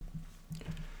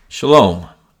Shalom,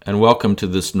 and welcome to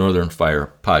this Northern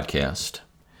Fire podcast.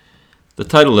 The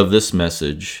title of this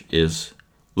message is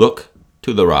Look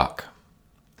to the Rock.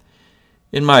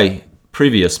 In my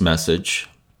previous message,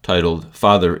 titled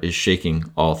Father is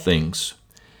Shaking All Things,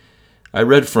 I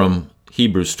read from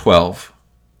Hebrews 12,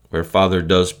 where Father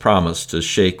does promise to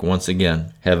shake once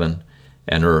again heaven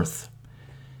and earth.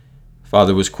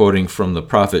 Father was quoting from the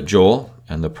prophet Joel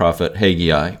and the prophet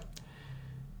Haggai,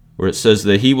 where it says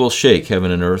that he will shake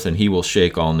heaven and earth and he will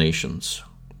shake all nations.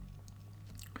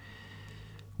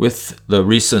 With the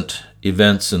recent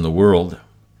events in the world,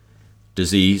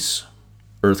 disease,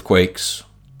 earthquakes,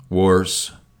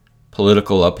 wars,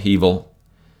 political upheaval,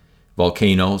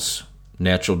 volcanoes,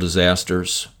 natural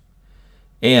disasters,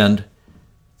 and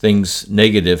things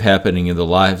negative happening in the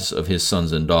lives of his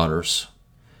sons and daughters,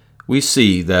 we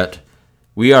see that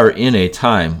we are in a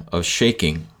time of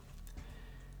shaking.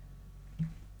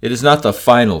 It is not the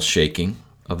final shaking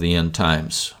of the end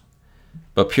times,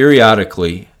 but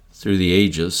periodically through the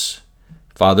ages,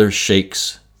 Father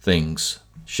shakes things,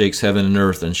 shakes heaven and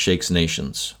earth, and shakes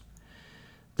nations.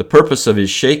 The purpose of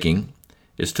his shaking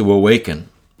is to awaken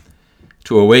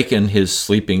his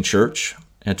sleeping church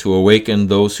and to awaken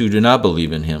those who do not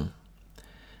believe in him,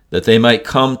 that they might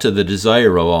come to the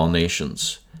desire of all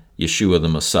nations, Yeshua the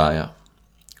Messiah.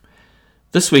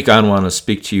 This week I want to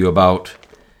speak to you about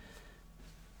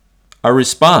our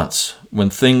response when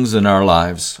things in our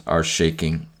lives are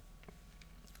shaking.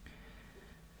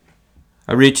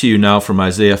 I read to you now from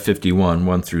Isaiah 51,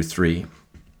 1 through 3,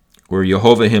 where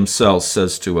Jehovah himself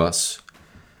says to us,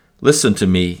 "Listen to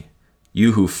me,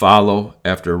 you who follow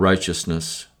after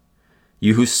righteousness,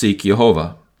 you who seek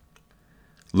Jehovah.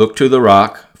 Look to the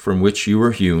rock from which you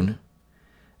were hewn,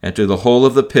 and to the hole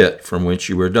of the pit from which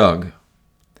you were dug.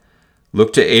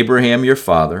 Look to Abraham your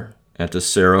father, and to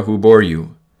Sarah who bore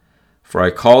you. For I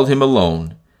called him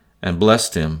alone, and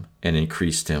blessed him, and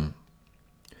increased him.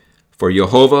 For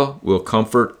Jehovah will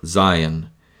comfort Zion.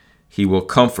 He will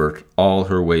comfort all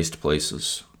her waste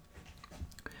places."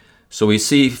 So we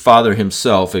see Father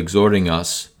himself exhorting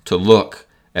us to look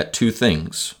at two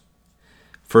things.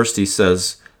 First he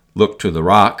says, look to the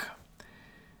rock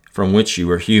from which you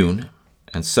were hewn.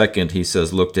 And second, he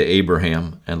says, look to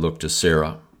Abraham and look to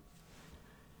Sarah.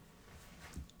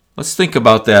 Let's think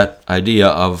about that idea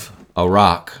of a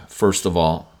rock, first of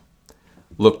all.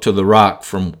 Look to the rock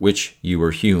from which you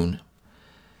were hewn.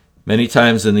 Many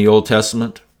times in the Old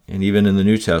Testament, and even in the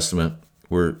New Testament,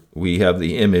 where we have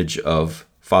the image of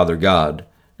Father God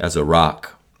as a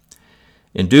rock.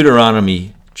 In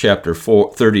Deuteronomy chapter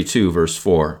 32, verse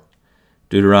 4,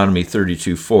 Deuteronomy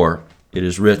 32:4, it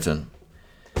is written,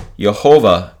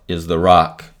 "Jehovah is the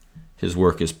rock, his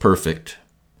work is perfect.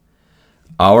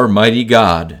 Our mighty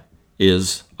God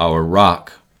is our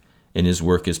rock, and his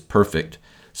work is perfect."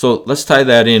 So let's tie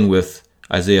that in with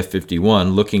Isaiah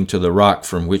 51, looking to the rock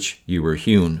from which you were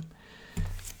hewn.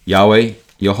 Yahweh,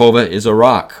 Jehovah, is a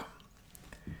rock.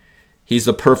 He's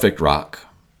the perfect rock.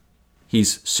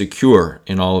 He's secure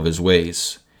in all of his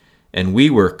ways. And we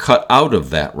were cut out of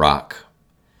that rock.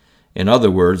 In other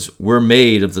words, we're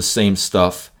made of the same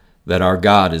stuff that our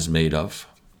God is made of.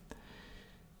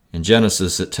 In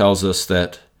Genesis, it tells us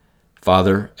that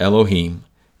Father Elohim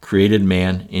created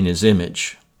man in his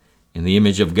image. In the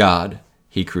image of God,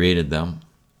 he created them.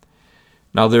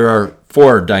 Now, there are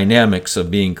four dynamics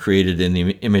of being created in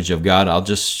the image of God. I'll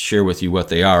just share with you what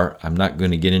they are. I'm not going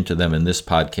to get into them in this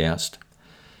podcast.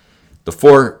 The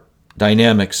four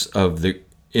dynamics of the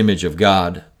image of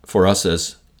God for us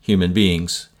as human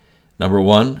beings. Number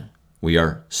one, we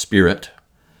are spirit.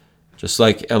 Just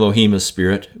like Elohim is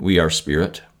spirit, we are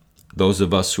spirit. Those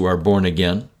of us who are born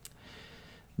again.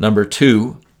 Number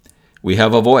two, we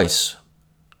have a voice.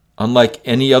 Unlike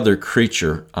any other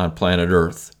creature on planet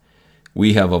Earth,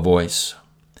 we have a voice.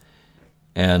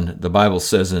 And the Bible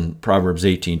says in Proverbs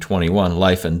 18:21,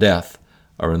 life and death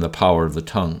are in the power of the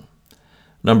tongue.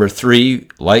 Number three,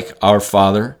 like our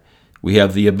Father, we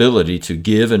have the ability to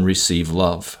give and receive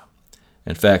love.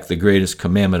 In fact, the greatest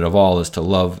commandment of all is to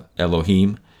love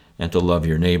Elohim and to love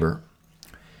your neighbor.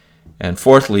 And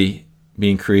fourthly,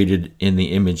 being created in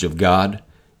the image of God,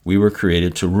 we were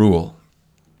created to rule.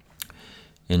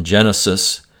 In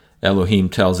Genesis, Elohim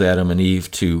tells Adam and Eve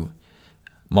to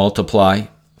multiply,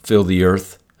 fill the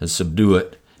earth, and subdue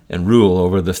it, and rule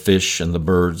over the fish and the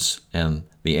birds and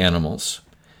the animals.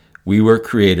 We were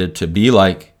created to be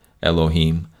like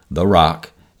Elohim, the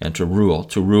rock, and to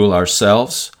rule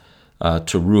ourselves,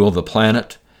 to rule the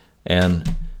planet,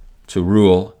 and to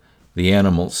rule the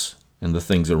animals and the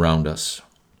things around us.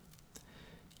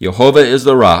 Jehovah is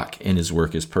the rock, and his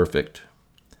work is perfect.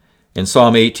 In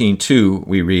Psalm 18:2,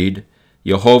 we read,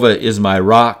 Jehovah is my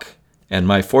rock and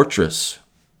my fortress.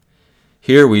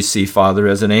 Here we see Father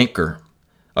as an anchor,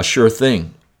 a sure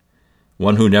thing,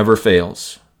 one who never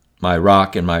fails, my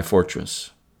rock and my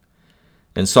fortress.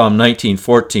 In Psalm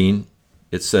 19:14,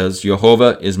 it says,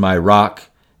 Jehovah is my rock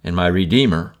and my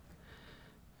redeemer.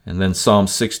 And then Psalm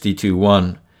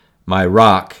 62:1, my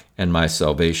rock and my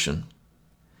salvation.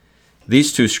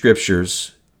 These two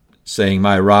scriptures, saying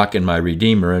my rock and my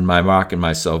redeemer and my rock and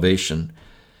my salvation,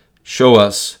 show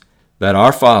us that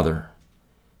our Father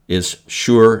is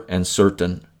sure and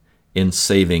certain in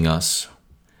saving us.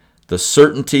 The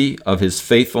certainty of his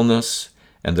faithfulness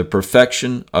and the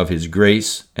perfection of his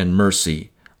grace and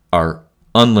mercy are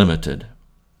unlimited.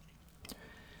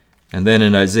 And then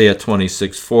in Isaiah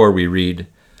 26:4 we read,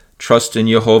 trust in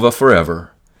Jehovah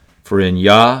forever, for in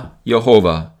Yah,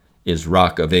 Jehovah, is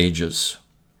rock of ages.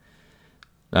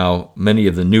 Now, many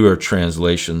of the newer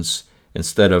translations,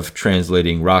 instead of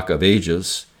translating rock of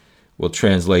ages, will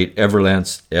translate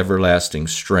everlasting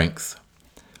strength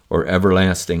or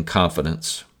everlasting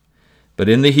confidence. But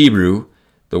in the Hebrew,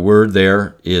 the word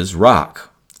there is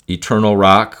rock, eternal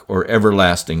rock or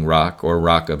everlasting rock or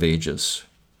rock of ages.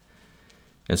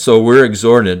 And so we're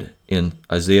exhorted in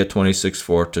Isaiah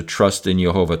 26:4 to trust in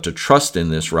Jehovah, to trust in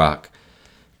this rock,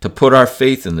 to put our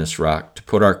faith in this rock, to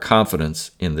put our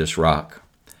confidence in this rock.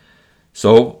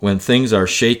 So when things are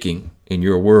shaking in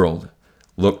your world,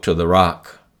 look to the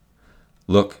rock.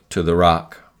 Look to the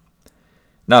rock.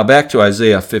 Now back to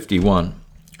Isaiah 51.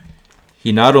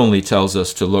 He not only tells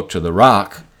us to look to the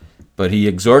rock, but he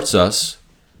exhorts us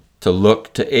to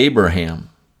look to Abraham,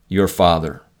 your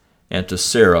father, and to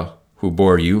Sarah, who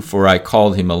bore you, for I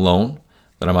called him alone,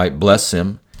 that I might bless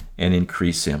him and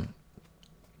increase him.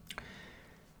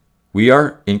 We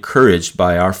are encouraged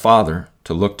by our Father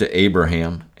to look to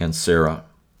Abraham and Sarah.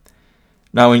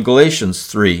 Now in Galatians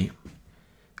 3,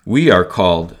 we are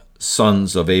called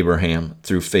sons of Abraham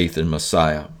through faith in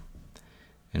Messiah.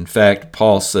 In fact,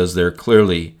 Paul says there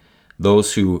clearly,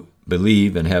 those who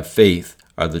believe and have faith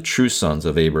are the true sons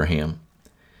of Abraham.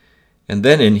 And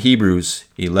then in Hebrews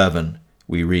 11,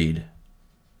 we read,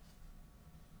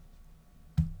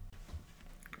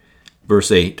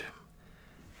 verse 8,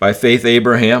 by faith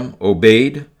Abraham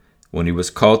obeyed when he was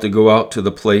called to go out to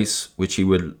the place which he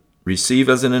would receive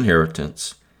as an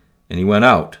inheritance, and he went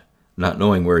out, not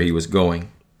knowing where he was going.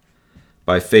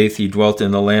 By faith he dwelt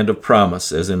in the land of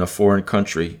promise as in a foreign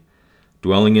country,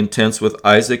 dwelling in tents with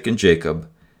Isaac and Jacob,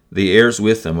 the heirs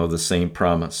with him of the same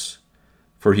promise.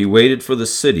 For he waited for the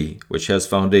city which has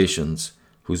foundations,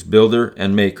 whose builder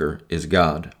and maker is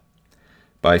God.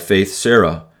 By faith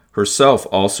Sarah herself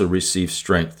also received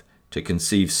strength to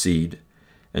conceive seed,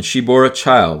 and she bore a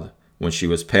child when she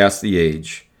was past the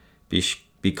age,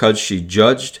 because she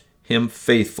judged him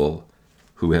faithful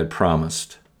who had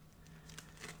promised.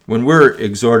 When we're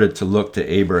exhorted to look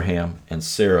to Abraham and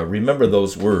Sarah, remember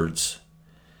those words,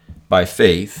 by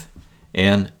faith,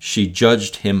 and she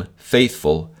judged him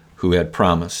faithful who had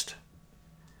promised.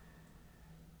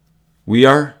 We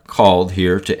are called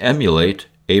here to emulate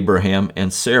Abraham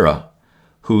and Sarah,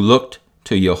 who looked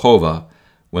to Jehovah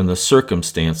when the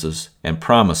circumstances and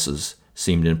promises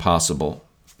seemed impossible.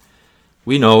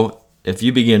 We know, if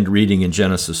you begin reading in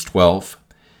Genesis 12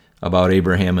 about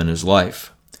Abraham and his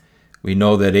life, we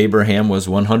know that Abraham was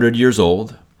 100 years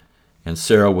old and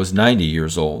Sarah was 90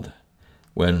 years old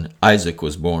when Isaac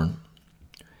was born.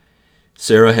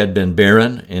 Sarah had been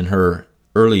barren in her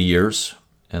early years,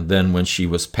 and then when she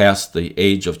was past the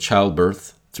age of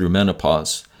childbirth through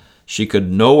menopause, she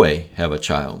could no way have a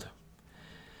child.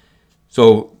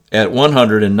 So at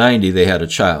 190, they had a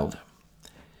child.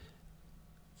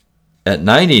 At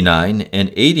 99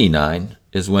 and 89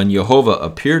 is when Jehovah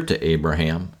appeared to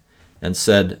Abraham and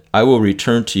said, I will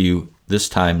return to you this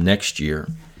time next year,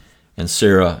 and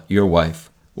Sarah, your wife,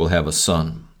 will have a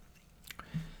son.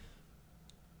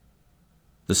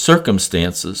 The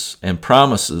circumstances and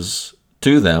promises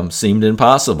to them seemed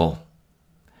impossible.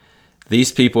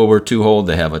 These people were too old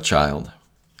to have a child,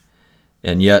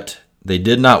 and yet they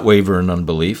did not waver in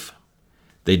unbelief.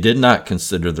 They did not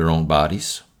consider their own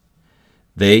bodies.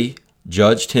 They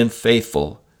judged him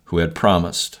faithful who had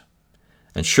promised.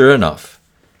 And sure enough,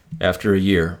 after a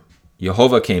year,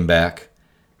 Jehovah came back,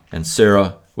 and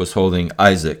Sarah was holding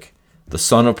Isaac, the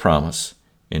son of promise,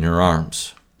 in her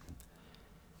arms.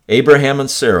 Abraham and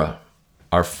Sarah,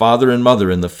 our father and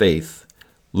mother in the faith,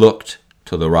 looked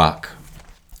to the rock.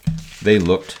 They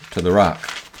looked to the rock.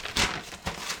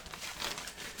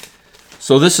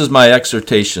 So this is my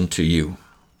exhortation to you.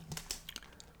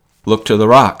 Look to the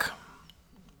rock.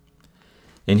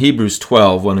 In Hebrews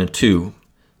 12, 1 and 2,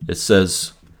 it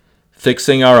says,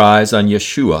 fixing our eyes on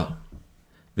Yeshua,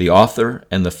 the author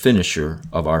and the finisher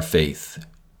of our faith.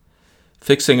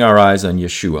 Fixing our eyes on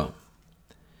Yeshua.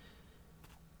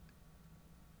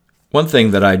 One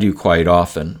thing that I do quite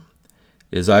often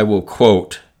is I will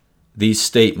quote these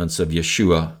statements of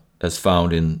Yeshua as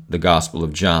found in the Gospel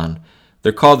of John.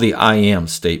 They're called the I am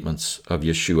statements of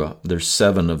Yeshua. There's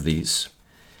 7 of these.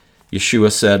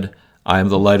 Yeshua said, I am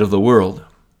the light of the world.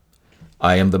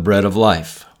 I am the bread of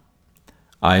life.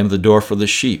 I am the door for the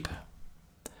sheep.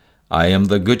 I am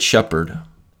the good shepherd.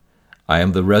 I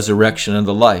am the resurrection and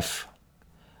the life.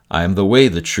 I am the way,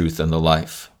 the truth, and the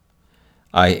life.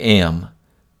 I am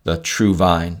the true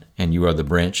vine, and you are the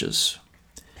branches.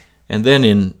 And then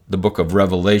in the book of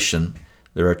Revelation,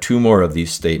 there are 2 more of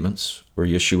these statements where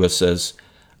Yeshua says,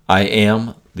 I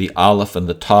am the Aleph and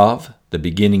the Tav, the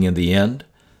beginning and the end,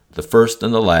 the first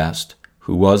and the last,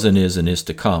 who was and is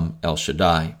to come, El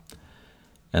Shaddai.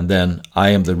 And then, I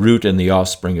am the root and the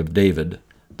offspring of David,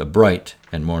 the bright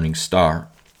and morning star.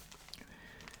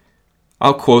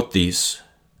 I'll quote these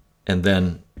and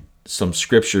then some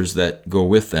scriptures that go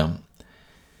with them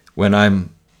when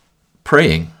I'm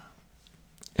praying,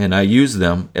 and I use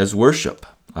them as worship.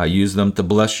 I use them to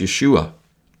bless Yeshua.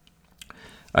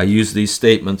 I use these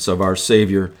statements of our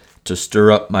Savior to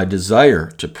stir up my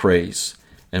desire to praise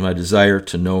and my desire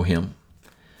to know Him.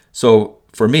 So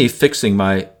for me,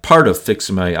 part of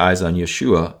fixing my eyes on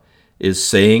Yeshua is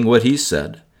saying what He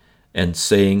said and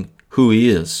saying who He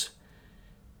is.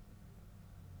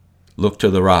 Look to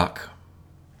the rock.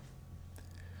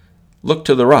 Look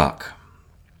to the rock.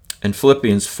 In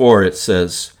Philippians 4 it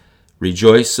says,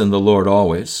 rejoice in the Lord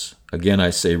always. Again I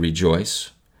say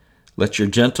rejoice. Let your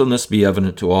gentleness be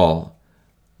evident to all.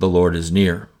 The Lord is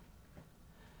near.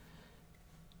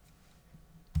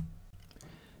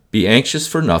 Be anxious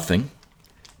for nothing,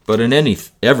 but in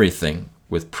everything,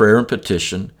 with prayer and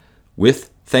petition,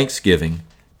 with thanksgiving,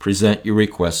 present your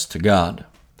requests to God.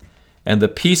 And the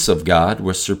peace of God,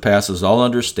 which surpasses all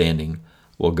understanding,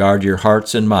 will guard your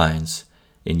hearts and minds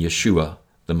in Yeshua,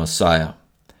 the Messiah.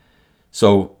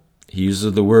 So he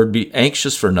uses the word be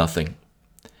anxious for nothing.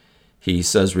 He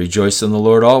says rejoice in the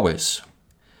Lord always.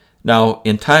 Now,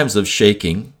 in times of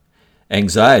shaking,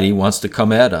 anxiety wants to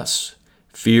come at us.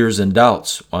 Fears and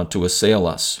doubts want to assail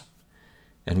us.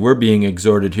 And we're being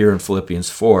exhorted here in Philippians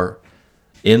 4,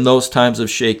 in those times of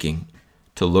shaking,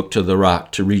 to look to the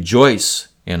rock, to rejoice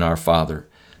in our Father,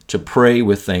 to pray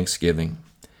with thanksgiving,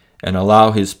 and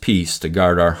allow His peace to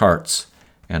guard our hearts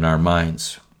and our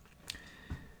minds.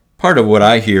 Part of what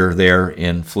I hear there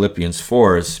in Philippians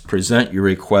 4 is present your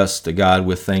requests to God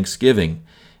with thanksgiving.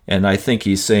 And I think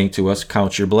he's saying to us,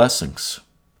 count your blessings.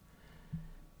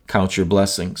 Count your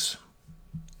blessings.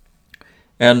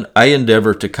 And I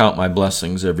endeavor to count my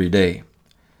blessings every day.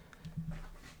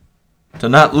 To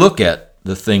not look at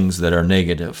the things that are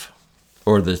negative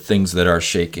or the things that are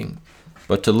shaking,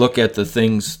 but to look at the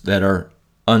things that are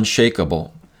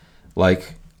unshakable,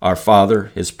 like our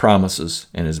Father, His promises,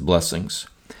 and His blessings.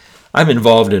 I'm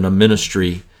involved in a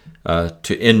ministry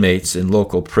to inmates in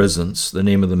local prisons. The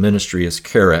name of the ministry is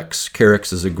Kerex.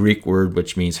 Kerex is a Greek word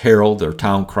which means herald or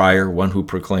town crier, one who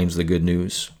proclaims the good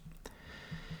news.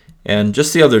 And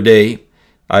just the other day,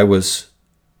 I was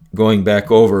going back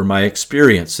over my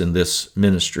experience in this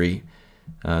ministry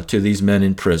to these men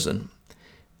in prison.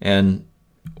 And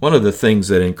one of the things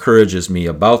that encourages me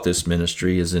about this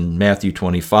ministry is in Matthew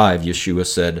 25, Yeshua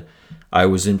said, I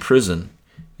was in prison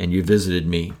and you visited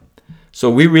me. So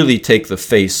we really take the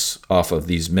face off of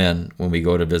these men when we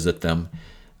go to visit them.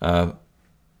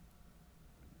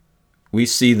 We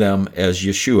see them as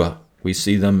Yeshua. We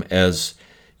see them as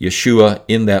Yeshua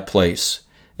in that place,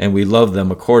 and we love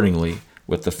them accordingly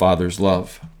with the Father's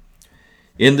love.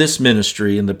 In this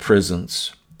ministry, in the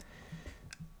prisons,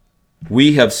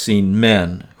 we have seen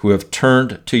men who have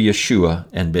turned to Yeshua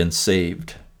and been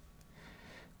saved.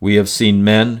 We have seen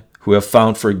men who have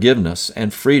found forgiveness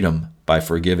and freedom by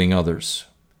forgiving others.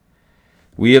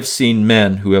 We have seen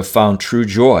men who have found true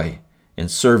joy in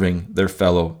serving their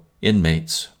fellow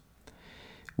inmates.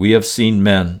 We have seen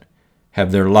men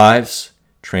have their lives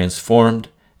transformed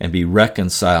and be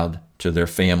reconciled to their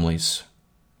families.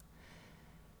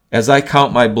 As I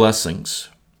count my blessings,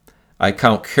 I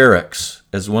count Kerex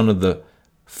as one of the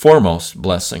foremost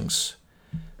blessings.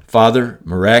 Father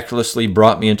miraculously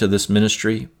brought me into this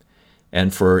ministry,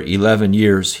 and for 11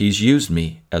 years He's used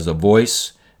me as a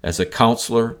voice, as a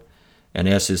counselor, and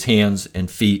as His hands and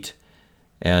feet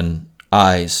and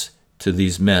eyes to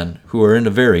these men who are in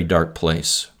a very dark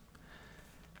place.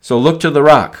 So look to the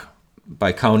rock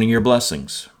by counting your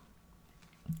blessings.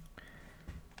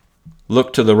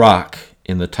 Look to the rock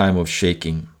in the time of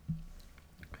shaking.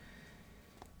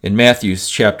 In Matthew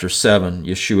chapter 7,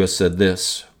 Yeshua said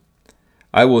this,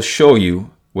 "I will show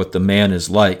you what the man is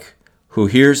like who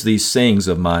hears these sayings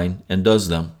of mine and does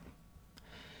them.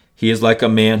 He is like a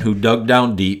man who dug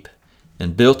down deep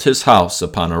and built his house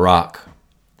upon a rock.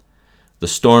 The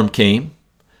storm came,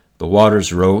 the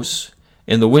waters rose,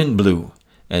 and the wind blew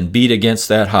and beat against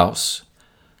that house.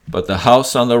 But the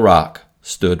house on the rock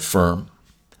stood firm."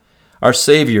 Our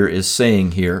Savior is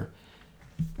saying here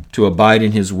to abide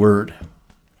in his word,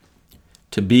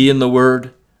 to be in the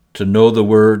word, to know the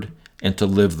word, and to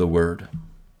live the word.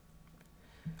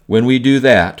 When we do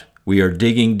that, we are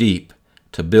digging deep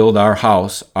to build our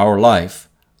house, our life,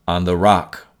 on the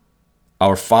rock,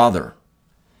 our Father.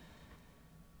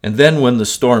 And then when the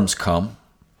storms come,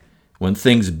 when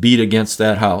things beat against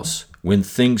that house, when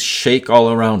things shake all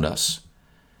around us,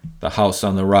 the house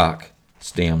on the rock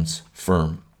stands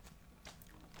firm.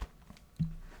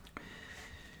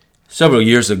 Several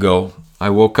years ago, I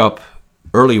woke up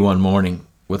early one morning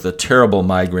with a terrible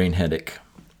migraine headache.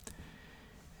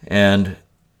 And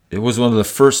it was one of the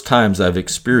first times I've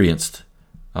experienced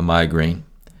a migraine.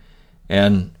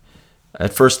 And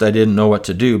at first I didn't know what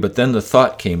to do, but then the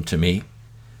thought came to me,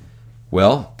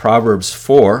 well, Proverbs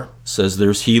 4 says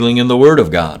there's healing in the Word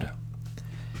of God.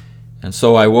 And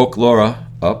so I woke Laura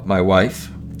up, my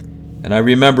wife, and I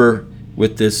remember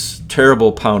with this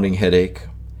terrible pounding headache,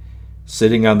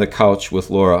 sitting on the couch with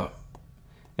Laura,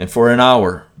 and for an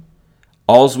hour,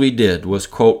 all we did was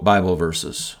quote Bible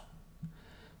verses.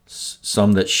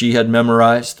 Some that she had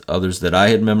memorized, others that I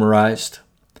had memorized.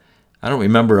 I don't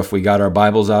remember if we got our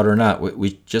Bibles out or not.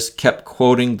 We just kept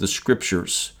quoting the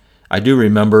scriptures. I do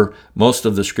remember most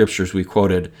of the scriptures we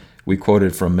quoted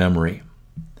from memory.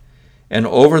 And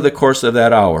over the course of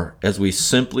that hour, as we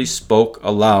simply spoke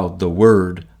aloud the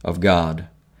word of God,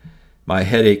 my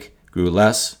headache grew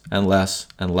less and less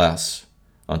and less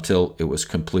until it was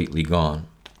completely gone.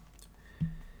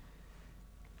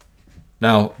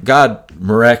 Now, God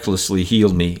miraculously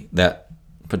healed me that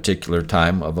particular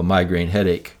time of a migraine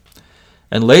headache.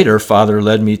 And later, Father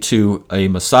led me to a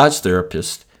massage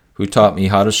therapist who taught me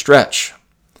how to stretch.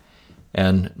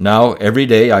 And now every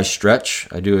day I stretch.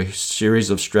 I do a series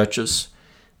of stretches,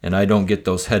 and I don't get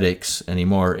those headaches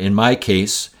anymore. In my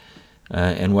case,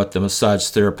 and what the massage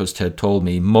therapist had told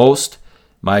me, most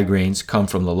migraines come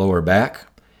from the lower back,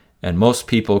 and most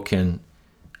people can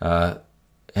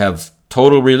have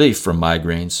total relief from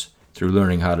migraines through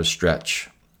learning how to stretch.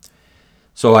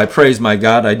 So I praise my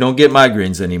God, I don't get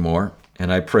migraines anymore,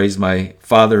 and I praise my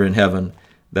Father in heaven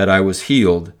that I was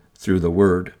healed through the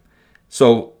Word.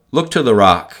 So look to the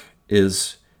rock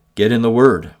is get in the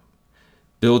Word.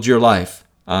 Build your life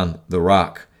on the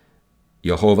rock.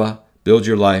 Jehovah, build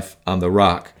your life on the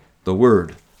rock, the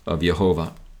Word of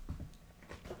Jehovah.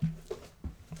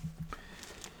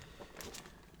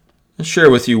 I'll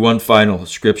share with you one final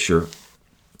scripture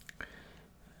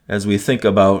as we think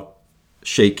about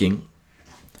shaking.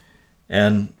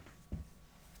 And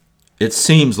it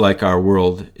seems like our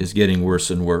world is getting worse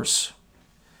and worse.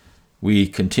 We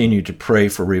continue to pray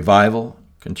for revival,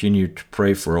 continue to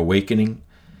pray for awakening,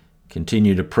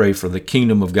 continue to pray for the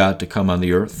kingdom of God to come on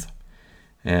the earth,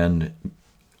 and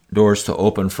doors to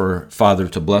open for Father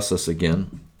to bless us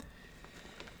again.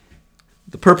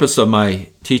 The purpose of my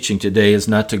teaching today is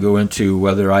not to go into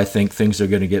whether I think things are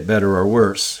going to get better or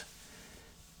worse.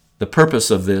 The purpose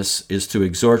of this is to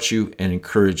exhort you and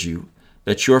encourage you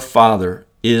that your Father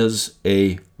is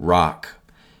a rock.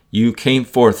 You came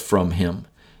forth from him.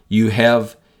 You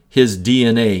have his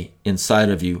DNA inside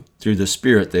of you through the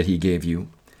Spirit that he gave you.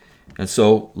 And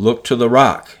so look to the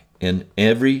rock in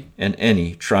every and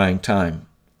any trying time.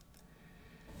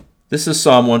 This is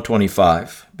Psalm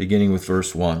 125, beginning with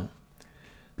verse 1.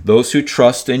 Those who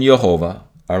trust in Jehovah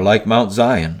are like Mount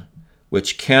Zion,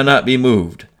 which cannot be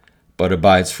moved, but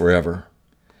abides forever.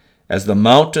 As the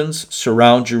mountains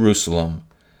surround Jerusalem,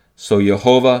 so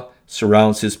Jehovah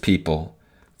surrounds his people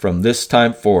from this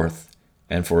time forth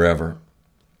and forever.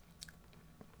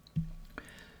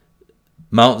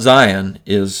 Mount Zion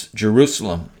is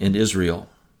Jerusalem in Israel.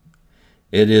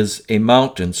 It is a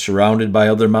mountain surrounded by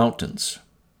other mountains.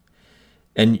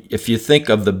 And if you think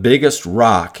of the biggest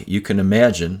rock you can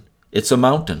imagine, it's a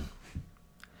mountain.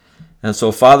 And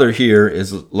so Father here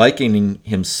is likening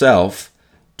himself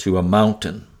to a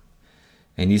mountain.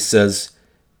 And he says,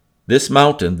 this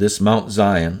mountain, this Mount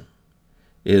Zion,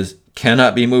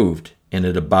 cannot be moved, and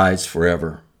it abides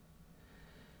forever.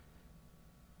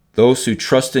 Those who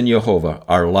trust in Jehovah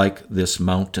are like this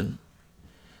mountain.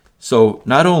 So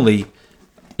not only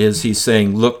is he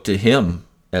saying, look to him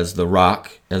as the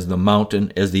rock, as the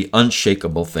mountain, as the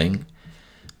unshakable thing,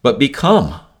 but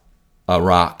become a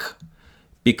rock.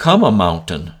 become a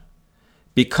mountain.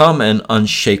 Become an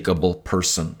unshakable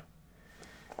person.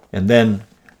 And then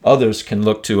others can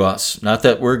look to us. Not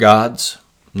that we're gods,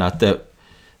 not that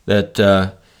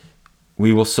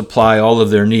we will supply all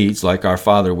of their needs like our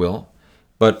Father will,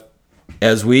 but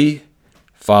as we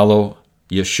follow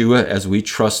Yeshua, as we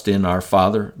trust in our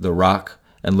Father, the rock,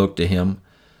 and look to him,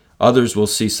 others will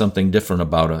see something different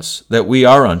about us, that we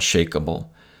are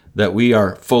unshakable, that we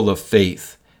are full of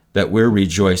faith, that we're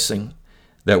rejoicing,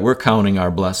 that we're counting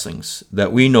our blessings,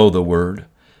 that we know the word,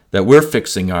 that we're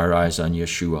fixing our eyes on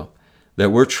Yeshua, that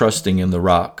we're trusting in the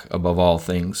rock above all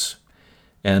things.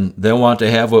 And they'll want to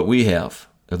have what we have.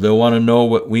 They'll want to know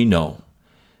what we know.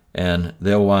 And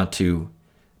they'll want to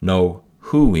know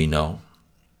who we know.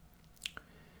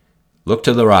 Look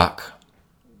to the rock.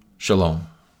 Shalom.